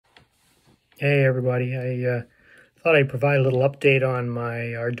Hey everybody, I thought I'd provide a little update on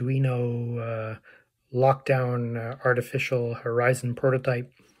my Arduino lockdown artificial horizon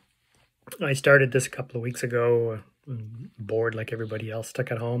prototype. I started this a couple of weeks ago, bored like everybody else,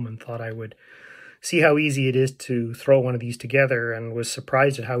 stuck at home, and thought I would see how easy it is to throw one of these together, and was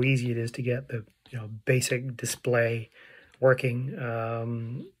surprised at how easy it is to get the basic display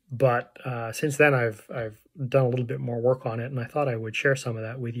working. But since then I've done a little bit more work on it, and I thought I would share some of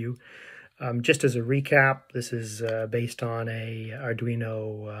that with you. Just as a recap, this is based on a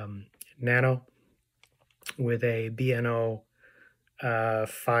Arduino Nano with a BNO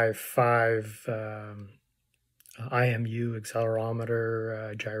 55 IMU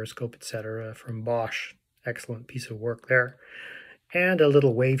accelerometer, gyroscope, etc. from Bosch. Excellent piece of work there. And a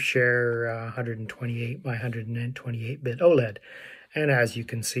little WaveShare 128 by 128-bit OLED. And as you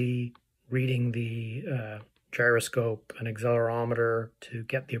can see, reading the gyroscope, an accelerometer to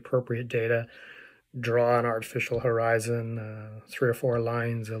get the appropriate data, draw an artificial horizon, 3 or 4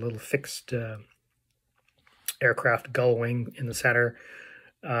 lines, a little fixed aircraft gull wing in the center,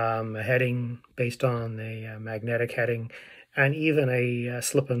 a heading based on the magnetic heading, and even a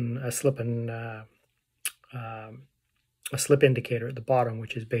slip indicator at the bottom,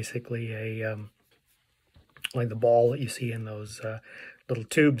 which is basically a like the ball that you see in those little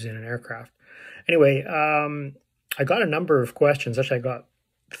tubes in an aircraft. Anyway, I got a number of questions. Actually, I got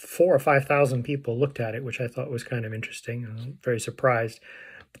 4,000 or 5,000 people looked at it, which I thought was kind of interesting. I was very surprised.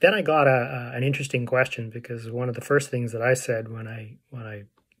 But then I got an interesting question, because one of the first things that I said when I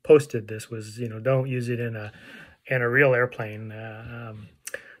posted this was, don't use it in a real airplane,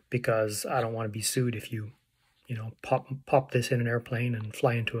 because I don't want to be sued if you pop this in an airplane and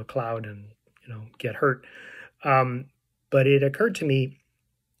fly into a cloud and get hurt. But it occurred to me,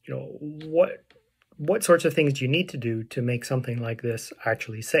 what sorts of things do you need to do to make something like this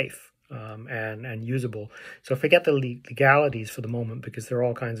actually safe and usable? So forget the legalities for the moment, because there are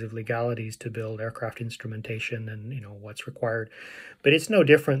all kinds of legalities to build aircraft instrumentation and what's required. But it's no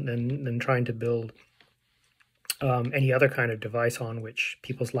different than trying to build any other kind of device on which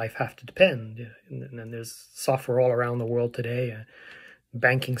people's life have to depend. And there's software all around the world today.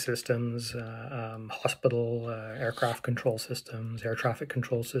 Banking systems, hospital, aircraft control systems, air traffic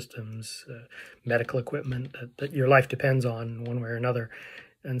control systems, medical equipment that your life depends on one way or another.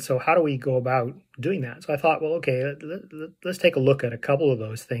 And so how do we go about doing that? So I thought, well, okay, let's take a look at a couple of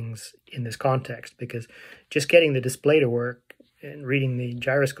those things in this context, because just getting the display to work and reading the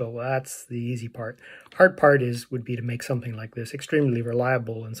gyroscope, well, that's the easy part. Hard part would be to make something like this extremely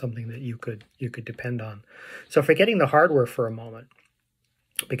reliable and something that you could depend on. So forgetting the hardware for a moment,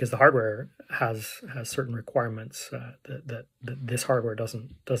 because the hardware has certain requirements that this hardware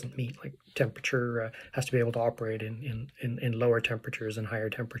doesn't meet, like temperature has to be able to operate in lower temperatures and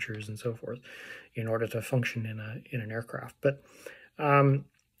higher temperatures and so forth in order to function in an aircraft. But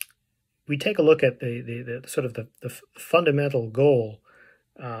we take a look at the sort of the fundamental goal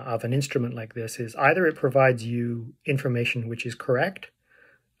of an instrument like this is either it provides you information which is correct,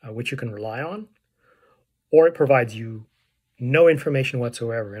 which you can rely on, or it provides you no information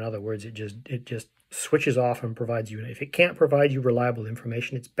whatsoever. In other words, it just switches off and provides you. If it can't provide you reliable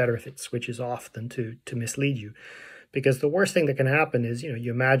information, it's better if it switches off than to mislead you. Because the worst thing that can happen is,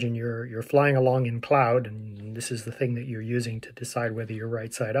 you imagine you're flying along in cloud, and this is the thing that you're using to decide whether you're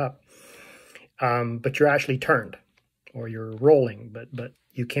right side up. But you're actually turned, or you're rolling, but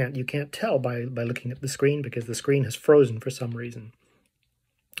you can't tell by looking at the screen, because the screen has frozen for some reason.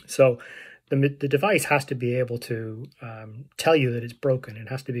 So the device has to be able to tell you that it's broken. It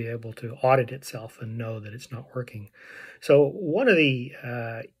has to be able to audit itself and know that it's not working. So one of the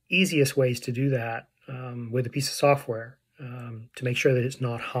easiest ways to do that with a piece of software to make sure that it's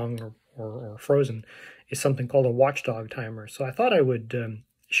not hung or frozen is something called a watchdog timer. So I thought I would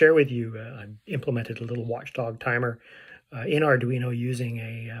share with you, I implemented a little watchdog timer in Arduino using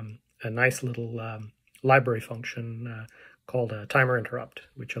a nice little library function called a timer interrupt,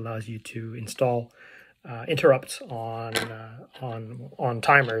 which allows you to install interrupts on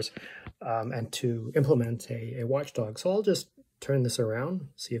timers and to implement a watchdog. So I'll just turn this around,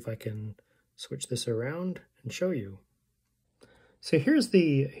 see if I can switch this around and show you. So here's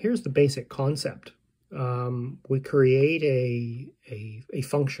the basic concept. We create a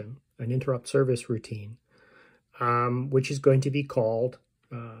function, an interrupt service routine, which is going to be called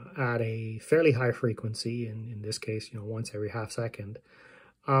at a fairly high frequency, in this case, once every half second.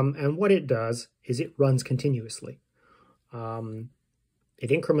 And what it does is it runs continuously.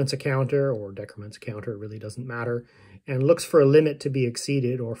 It increments a counter or decrements a counter, it really doesn't matter, and looks for a limit to be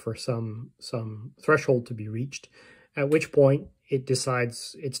exceeded or for some threshold to be reached, at which point it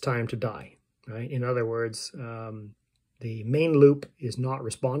decides it's time to die. right? In other words, the main loop is not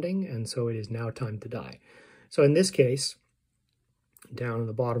responding, and so it is now time to die. So in this case, down at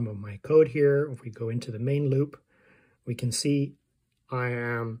the bottom of my code here, if we go into the main loop, we can see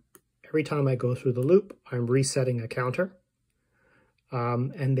every time I go through the loop, I'm resetting a counter.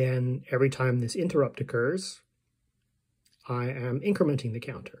 And then every time this interrupt occurs, I am incrementing the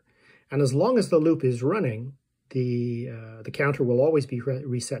counter. And as long as the loop is running, the counter will always be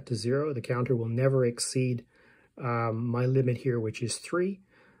reset to 0. The counter will never exceed my limit here, which is 3.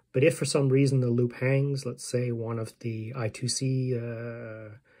 But if for some reason the loop hangs, let's say one of the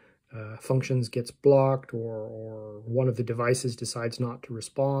I2C functions gets blocked, or one of the devices decides not to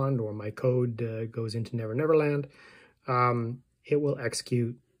respond, or my code goes into Never Never Land, it will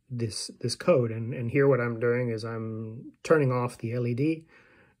execute this code. And here what I'm doing is I'm turning off the LED,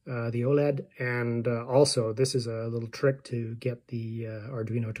 the OLED, and also this is a little trick to get the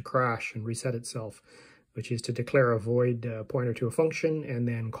Arduino to crash and reset itself, which is to declare a void pointer to a function and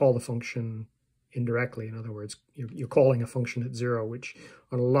then call the function indirectly. In other words, you're calling a function at 0, which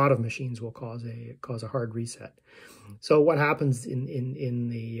on a lot of machines will cause a hard reset. So what happens in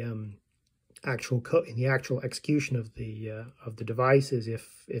the actual execution of the device is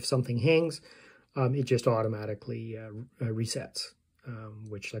if something hangs, it just automatically resets,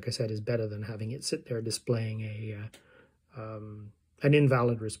 which, like I said, is better than having it sit there displaying an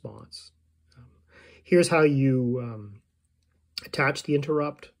invalid response. Here's how you attach the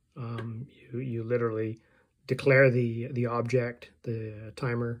interrupt. You literally declare the object, the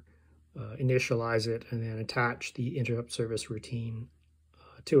timer, initialize it, and then attach the interrupt service routine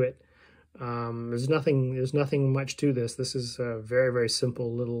to it. There's nothing much to this. This is a very, very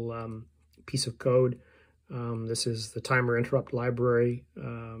simple little piece of code. This is the timer interrupt library.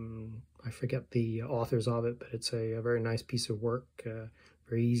 I forget the authors of it, but it's a very nice piece of work,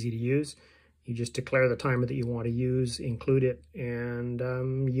 very easy to use. You just declare the timer that you want to use, include it, and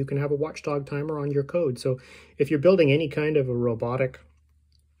you can have a watchdog timer on your code. So if you're building any kind of a robotic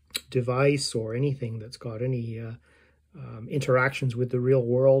device or anything that's got any interactions with the real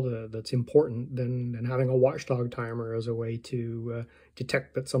world that's important, then having a watchdog timer as a way to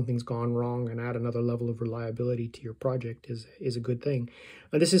detect that something's gone wrong and add another level of reliability to your project is a good thing.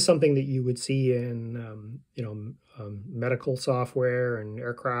 And this is something that you would see in medical software and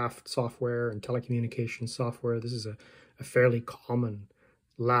aircraft software and telecommunications software. This is a fairly common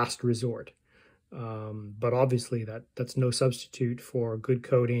last resort. But obviously that's no substitute for good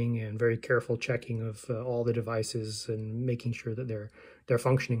coding and very careful checking of all the devices and making sure that they're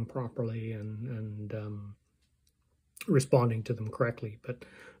functioning properly and responding to them correctly. But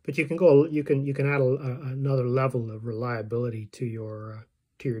you can add another level of reliability to your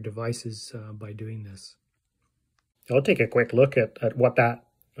devices by doing this. I'll take a quick look at what that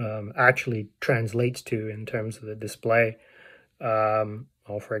actually translates to in terms of the display.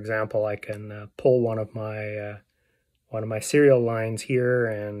 For example, I can pull one of my serial lines here,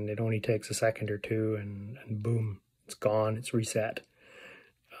 and it only takes a second or two, and boom, it's gone, it's reset.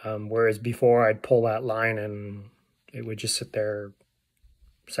 Whereas before, I'd pull that line, and it would just sit there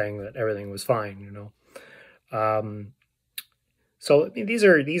saying that everything was fine, So I mean, these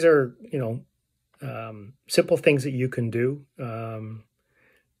are simple things that you can do.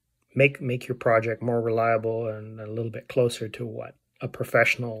 Make your project more reliable and a little bit closer to what a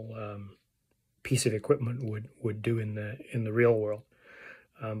professional piece of equipment would do in the real world.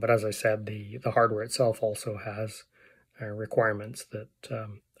 But as I said, the hardware itself also has requirements that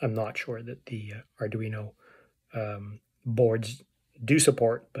I'm not sure that the Arduino boards do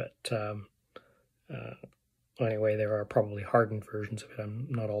support. But anyway, there are probably hardened versions of it. I'm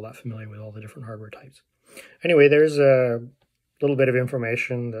not all that familiar with all the different hardware types. Anyway, there's a little bit of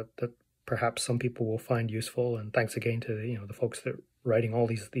information that perhaps some people will find useful. And thanks again to the folks that are writing all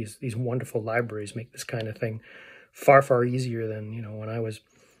these wonderful libraries, make this kind of thing far easier than when I was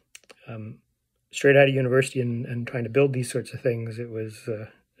straight out of university and trying to build these sorts of things. It was a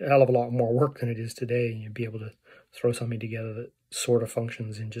hell of a lot more work than it is today. And you'd be able to throw something together that sort of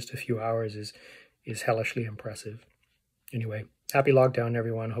functions in just a few hours is hellishly impressive. Anyway, happy lockdown,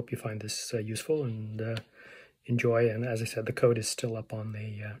 everyone. Hope you find this useful and enjoy. And as I said, the code is still up on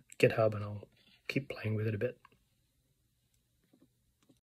the GitHub, and I'll keep playing with it a bit.